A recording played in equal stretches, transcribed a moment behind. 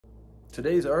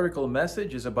Today's article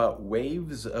message is about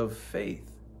waves of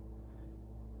faith.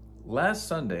 Last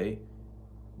Sunday,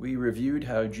 we reviewed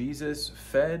how Jesus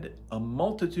fed a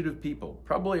multitude of people,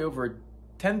 probably over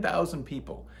 10,000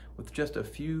 people, with just a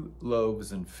few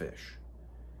loaves and fish.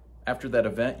 After that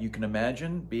event, you can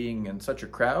imagine being in such a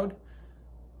crowd,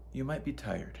 you might be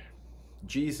tired.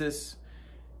 Jesus,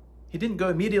 he didn't go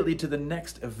immediately to the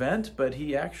next event, but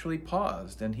he actually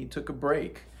paused and he took a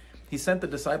break. He sent the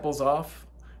disciples off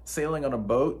sailing on a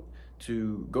boat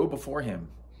to go before him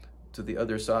to the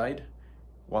other side,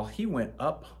 while he went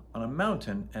up on a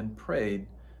mountain and prayed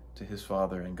to his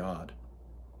Father and God.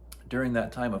 During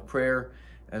that time of prayer,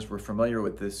 as we're familiar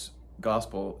with this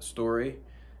gospel story,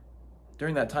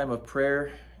 during that time of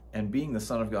prayer and being the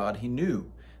Son of God, he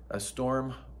knew a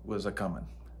storm was a-coming.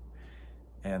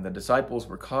 And the disciples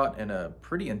were caught in a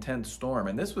pretty intense storm.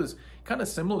 And this was kind of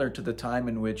similar to the time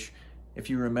in which, if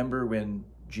you remember, when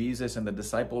Jesus and the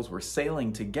disciples were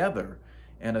sailing together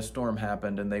and a storm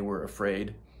happened and they were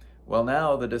afraid. Well,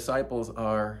 now the disciples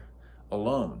are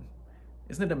alone.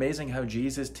 Isn't it amazing how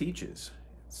Jesus teaches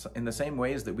in the same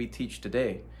ways that we teach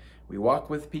today? We walk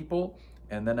with people,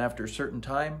 and then after a certain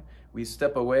time, we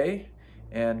step away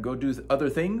and go do other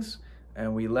things,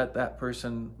 and we let that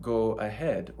person go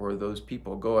ahead, or those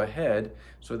people go ahead,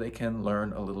 so they can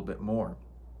learn a little bit more.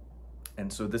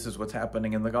 And so this is what's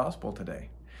happening in the gospel today.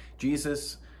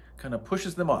 Jesus kind of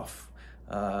pushes them off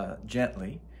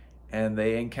gently, and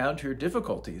they encounter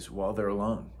difficulties while they're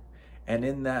alone. And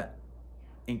in that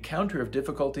encounter of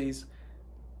difficulties,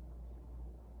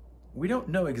 we don't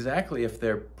know exactly if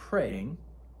they're praying,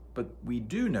 but we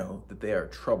do know that they are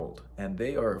troubled and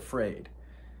they are afraid.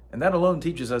 And that alone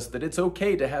teaches us that it's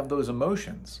okay to have those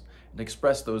emotions and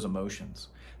express those emotions.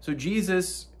 So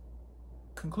Jesus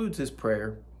concludes his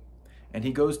prayer and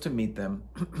he goes to meet them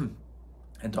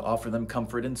and to offer them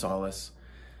comfort and solace,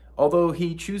 although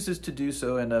he chooses to do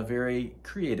so in a very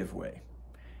creative way.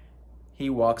 He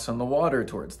walks on the water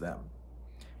towards them,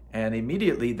 and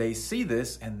immediately they see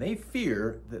this and they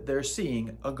fear that they're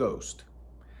seeing a ghost,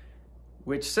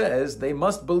 which says they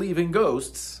must believe in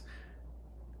ghosts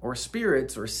or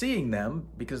spirits or seeing them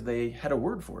because they had a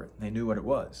word for it. They knew what it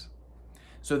was.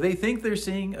 So they think they're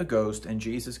seeing a ghost, and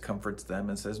Jesus comforts them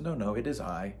and says, no, it is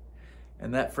I.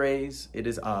 And that phrase, it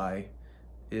is I,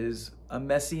 is a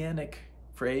messianic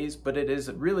phrase, but it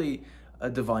is really a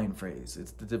divine phrase.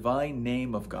 It's the divine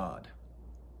name of God,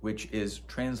 which is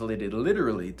translated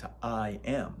literally to I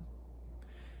am.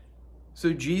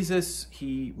 So Jesus,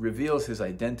 he reveals his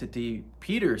identity.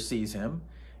 Peter sees him,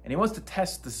 and he wants to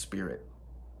test the spirit.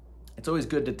 It's always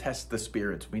good to test the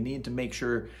spirits. We need to make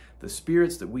sure the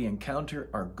spirits that we encounter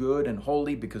are good and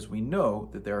holy, because we know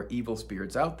that there are evil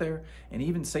spirits out there, and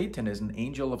even Satan is an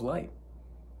angel of light.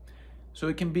 So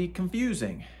it can be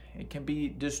confusing. It can be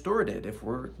distorted if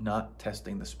we're not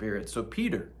testing the spirits. So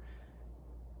Peter,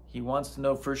 he wants to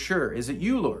know for sure, is it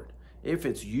you, Lord? If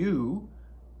it's you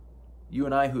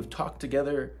and I who've talked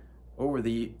together over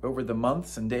the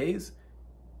months and days,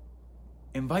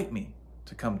 invite me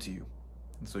to come to you.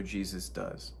 And so Jesus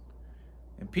does.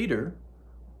 And Peter,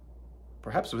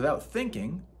 perhaps without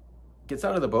thinking, gets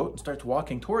out of the boat and starts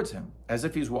walking towards him, as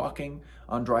if he's walking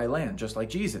on dry land, just like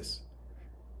Jesus.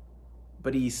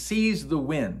 But he sees the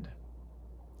wind,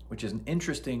 which is an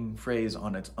interesting phrase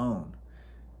on its own,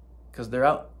 because they're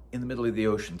out in the middle of the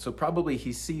ocean. So probably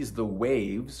he sees the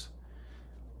waves.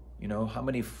 You know, how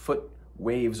many foot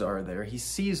waves are there? He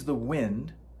sees the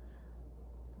wind.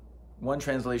 One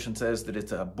translation says that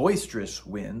it's a boisterous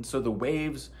wind, so the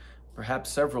waves, perhaps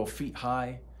several feet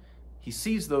high. He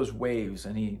sees those waves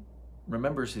and he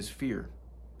remembers his fear.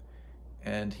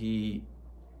 And he,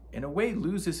 in a way,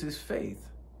 loses his faith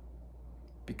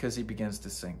because he begins to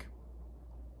sink.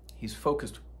 He's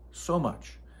focused so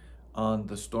much on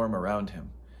the storm around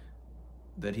him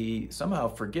that he somehow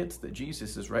forgets that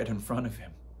Jesus is right in front of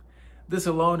him. This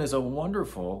alone is a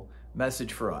wonderful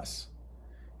message for us.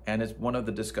 And it's one of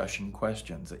the discussion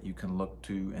questions that you can look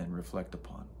to and reflect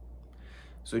upon.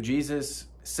 So Jesus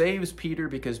saves Peter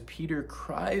because Peter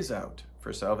cries out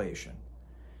for salvation.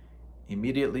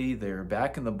 Immediately, they're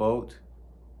back in the boat.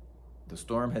 The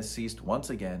storm has ceased once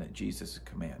again at Jesus'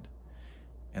 command.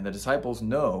 And the disciples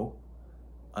know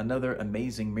another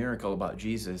amazing miracle about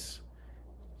Jesus.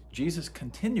 Jesus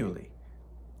continually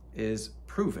is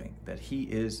proving that he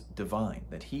is divine,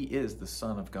 that he is the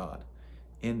Son of God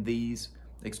in these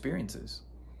experiences.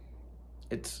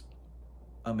 It's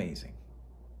amazing.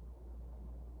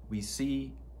 We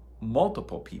see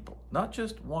multiple people, not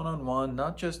just one-on-one,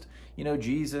 not just,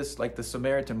 Jesus, like the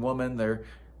Samaritan woman, they're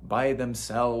by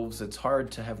themselves. It's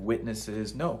hard to have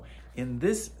witnesses. No, in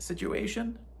this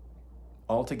situation,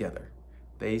 all together.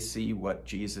 They see what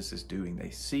Jesus is doing.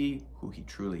 They see who he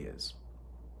truly is.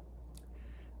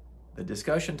 The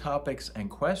discussion topics and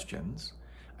questions,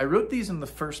 I wrote these in the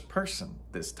first person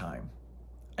this time.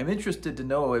 I'm interested to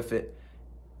know if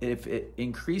it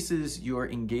increases your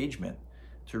engagement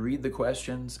to read the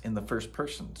questions in the first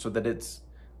person so that it's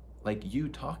like you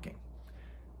talking.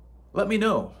 Let me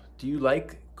know. Do you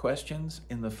like questions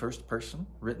in the first person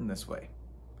written this way?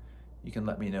 You can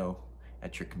let me know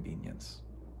at your convenience.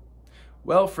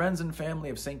 Well, friends and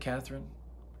family of St. Catherine,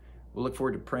 we'll look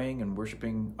forward to praying and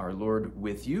worshiping our Lord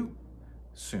with you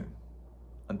soon.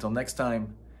 Until next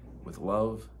time, with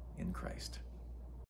love in Christ.